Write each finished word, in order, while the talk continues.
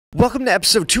Welcome to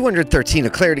episode 213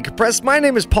 of Clarity Compressed. My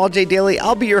name is Paul J. Daly.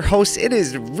 I'll be your host. It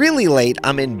is really late.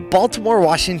 I'm in Baltimore,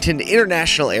 Washington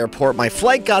International Airport. My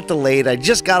flight got delayed. I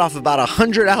just got off about a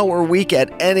 100-hour week at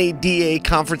NADA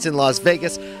conference in Las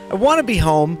Vegas. I want to be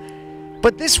home,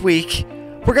 but this week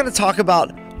we're going to talk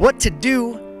about what to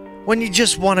do when you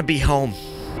just want to be home.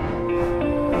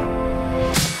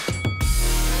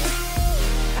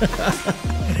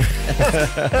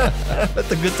 Let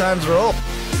the good times roll.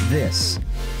 This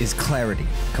is Clarity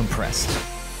Compressed.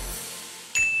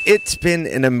 It's been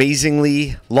an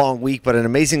amazingly long week, but an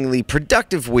amazingly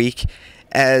productive week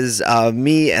as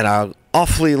me and an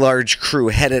awfully large crew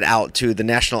headed out to the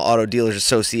National Auto Dealers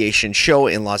Association show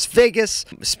in Las Vegas.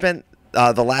 Spent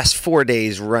the last 4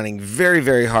 days running very,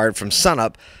 very hard from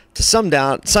sunup to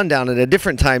sundown in a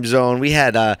different time zone. We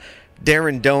had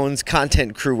Darren Doan's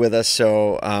content crew with us,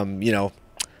 so,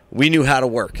 we knew how to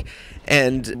work.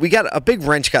 And we got a big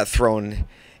wrench got thrown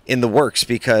in the works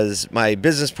because my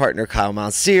business partner, Kyle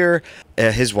Mountsier,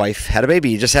 his wife had a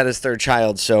baby. He just had his third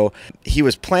child. So he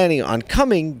was planning on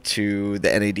coming to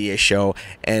the NADA show,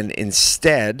 and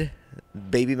instead,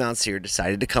 baby Mountsier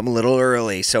decided to come a little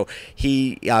early. So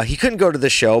he couldn't go to the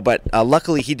show, but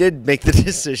luckily he did make the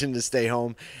decision to stay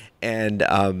home. And,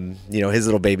 his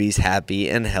little baby's happy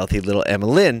and healthy, little Emma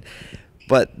Lynn.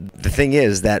 But the thing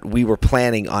is that we were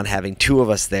planning on having two of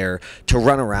us there to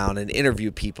run around and interview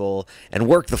people and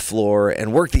work the floor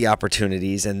and work the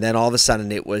opportunities. And then all of a sudden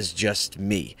it was just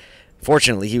me.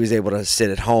 Fortunately, he was able to sit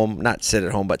in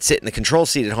the control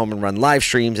seat at home and run live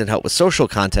streams and help with social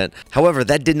content. However,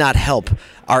 that did not help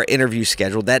our interview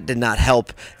schedule. That did not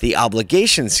help the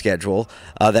obligation schedule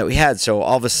that we had. So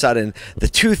all of a sudden, the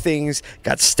two things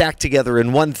got stacked together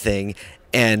in one thing.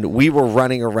 And we were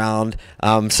running around.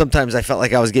 Sometimes I felt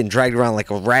like I was getting dragged around like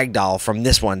a rag doll from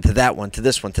this one to that one to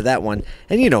this one to that one.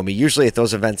 And you know me, usually at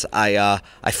those events, I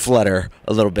flutter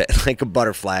a little bit like a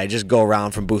butterfly. I just go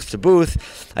around from booth to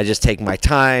booth. I just take my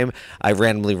time. I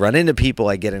randomly run into people.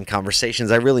 I get in conversations.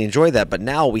 I really enjoy that. But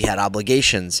now we had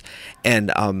obligations.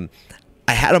 And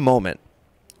I had a moment.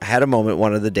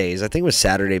 One of the days, I think it was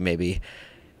Saturday maybe,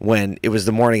 when it was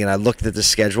the morning and I looked at the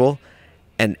schedule.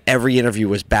 And every interview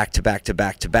was back to back to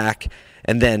back to back.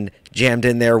 And then jammed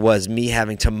in there was me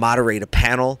having to moderate a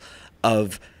panel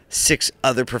of 6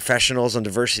 other professionals on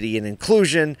diversity and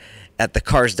inclusion at the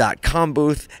Cars.com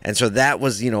booth. And so that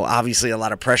was, obviously a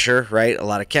lot of pressure, right? A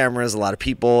lot of cameras, a lot of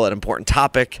people, an important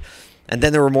topic. And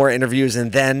then there were more interviews.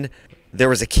 And then there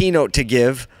was a keynote to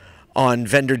give on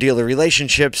vendor-dealer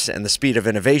relationships and the speed of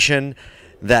innovation.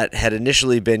 That had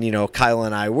initially been, Kyle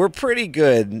and I, we're pretty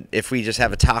good if we just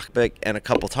have a topic and a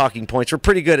couple talking points. We're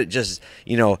pretty good at just,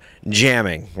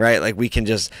 jamming, right? Like we can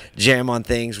just jam on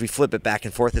things. We flip it back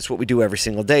and forth. It's what we do every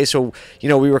single day. So,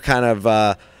 we were kind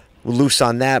of loose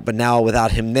on that. But now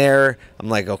without him there, I'm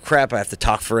like, oh, crap, I have to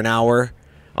talk for an hour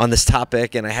on this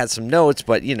topic. And I had some notes,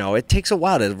 but, it takes a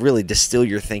while to really distill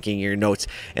your thinking, your notes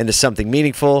into something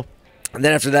meaningful. And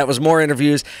then after that was more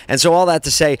interviews. And so all that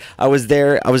to say, I was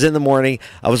there. I was in the morning.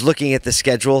 I was looking at the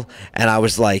schedule. And I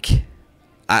was like,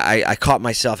 I caught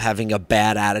myself having a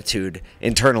bad attitude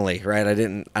internally, right? I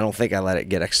don't think I let it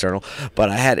get external. But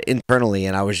I had internally.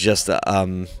 And I was just, I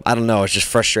was just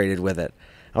frustrated with it.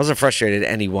 I wasn't frustrated at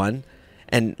anyone.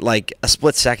 And like a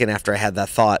split second after I had that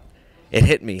thought, it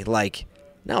hit me like,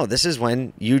 no, this is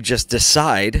when you just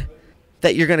decide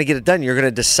that you're going to get it done. You're going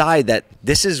to decide that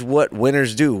this is what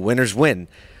winners do. Winners win.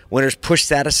 Winners push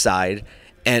that aside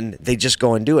and they just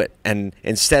go and do it. And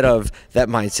instead of that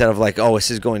mindset of like, oh, this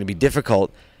is going to be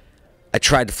difficult, I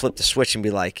tried to flip the switch and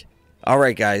be like, all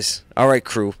right, guys, all right,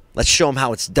 crew, let's show them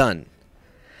how it's done.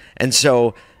 And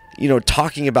so,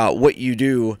 talking about what you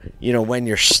do, when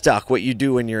you're stuck, what you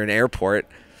do when you're in an airport,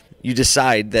 you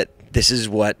decide that this is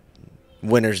what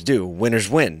winners do. Winners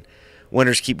win.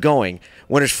 Winners keep going.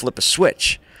 Winners flip a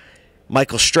switch.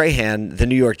 Michael Strahan, the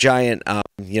New York Giant,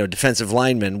 defensive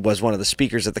lineman, was one of the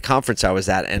speakers at the conference I was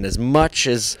at. And as much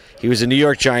as he was a New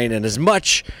York Giant, and as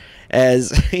much as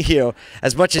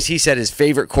he said his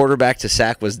favorite quarterback to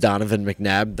sack was Donovan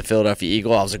McNabb, the Philadelphia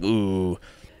Eagle, I was like, ooh.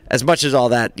 As much as all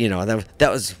that, that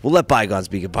was, we'll let bygones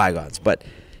be bygones. But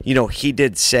he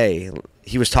did say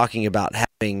he was talking about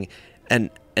having an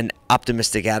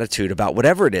optimistic attitude about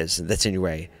whatever it is that's in your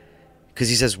way. Because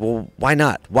he says, well, why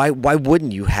not? Why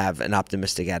wouldn't you have an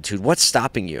optimistic attitude? What's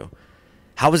stopping you?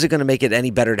 How is it going to make it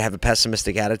any better to have a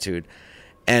pessimistic attitude?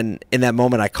 And in that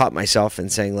moment, I caught myself and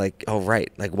saying like, oh,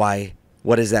 right. Like, why?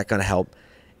 What is that going to help?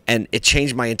 And it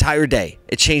changed my entire day.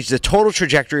 It changed the total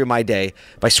trajectory of my day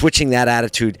by switching that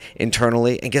attitude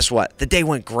internally. And guess what? The day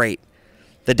went great.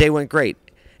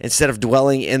 instead of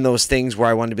dwelling in those things where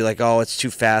I wanted to be like, oh, it's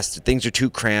too fast, things are too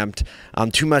cramped,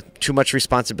 too much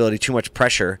responsibility, too much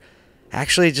pressure, I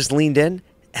actually just leaned in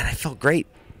and I felt great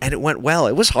and it went well.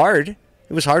 It was hard.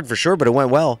 It was hard for sure, but it went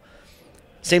well.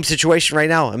 Same situation right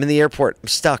now. I'm in the airport. I'm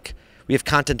stuck. We have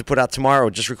content to put out tomorrow.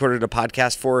 Just recorded a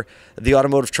podcast for the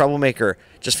Automotive Troublemaker.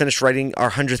 Just finished writing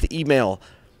our 100th email.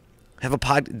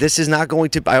 This is not going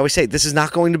to, I always say, this is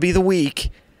not going to be the week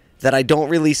that I don't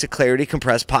release a Clarity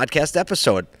Compressed podcast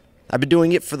episode. I've been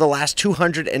doing it for the last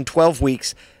 212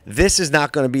 weeks. This is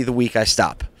not going to be the week I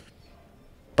stop.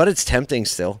 But it's tempting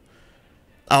still.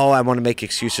 Oh, I want to make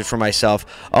excuses for myself.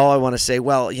 Oh, I want to say,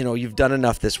 well, you've done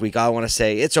enough this week. I want to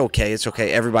say, it's okay.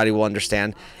 Everybody will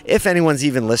understand, if anyone's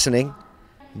even listening.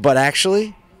 But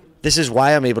actually, this is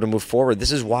why I'm able to move forward.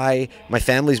 This is why my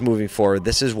family's moving forward.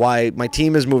 This is why my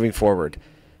team is moving forward.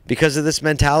 Because of this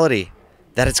mentality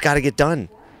that it's got to get done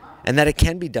and that it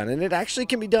can be done. And it actually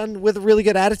can be done with a really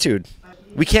good attitude.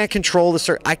 We can't control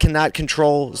I cannot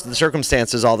control the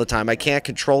circumstances all the time. I can't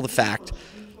control the fact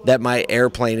that my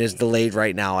airplane is delayed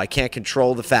right now. I can't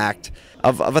control the fact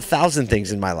of 1,000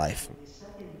 things in my life.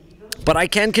 But I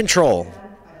can control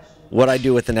what I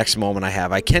do with the next moment I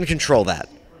have. I can control that.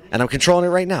 And I'm controlling it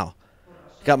right now.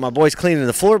 Got my boys cleaning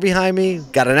the floor behind me.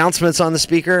 Got announcements on the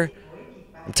speaker.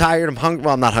 I'm tired. I'm hungry.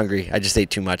 Well, I'm not hungry. I just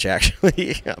ate too much,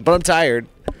 actually. But I'm tired.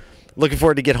 Looking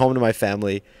forward to get home to my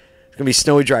family. It's going to be a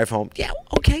snowy drive home. Yeah,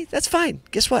 okay, that's fine.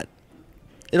 Guess what?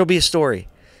 It'll be a story.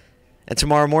 And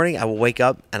tomorrow morning, I will wake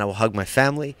up and I will hug my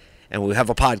family and we'll have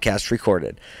a podcast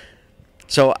recorded.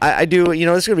 So I do, this is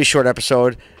going to be a short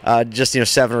episode, just,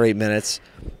 7 or 8 minutes.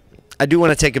 I do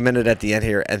want to take a minute at the end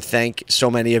here and thank so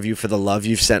many of you for the love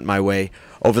you've sent my way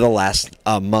over the last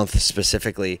month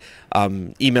specifically.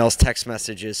 Emails, text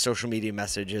messages, social media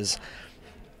messages.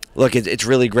 Look, it's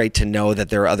really great to know that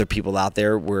there are other people out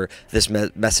there where this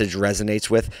message resonates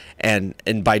with, and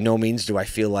by no means do I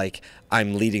feel like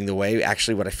I'm leading the way.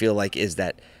 Actually, what I feel like is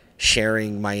that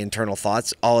sharing my internal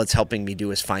thoughts, all it's helping me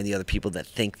do is find the other people that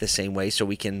think the same way so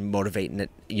we can motivate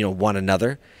one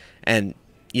another. And,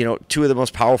 two of the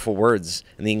most powerful words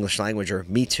in the English language are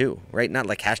me too, right? Not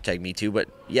like hashtag me too, but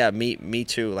yeah, me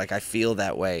too. Like I feel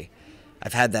that way.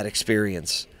 I've had that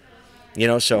experience.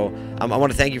 So I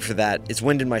want to thank you for that. It's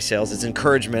wind in my sails. It's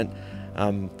encouragement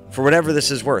for whatever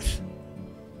this is worth.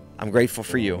 I'm grateful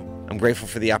for you. I'm grateful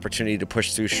for the opportunity to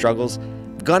push through struggles.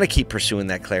 I'm going to keep pursuing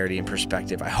that clarity and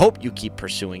perspective. I hope you keep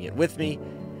pursuing it with me.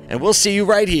 And we'll see you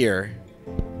right here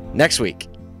next week.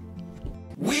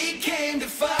 We came to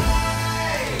fight.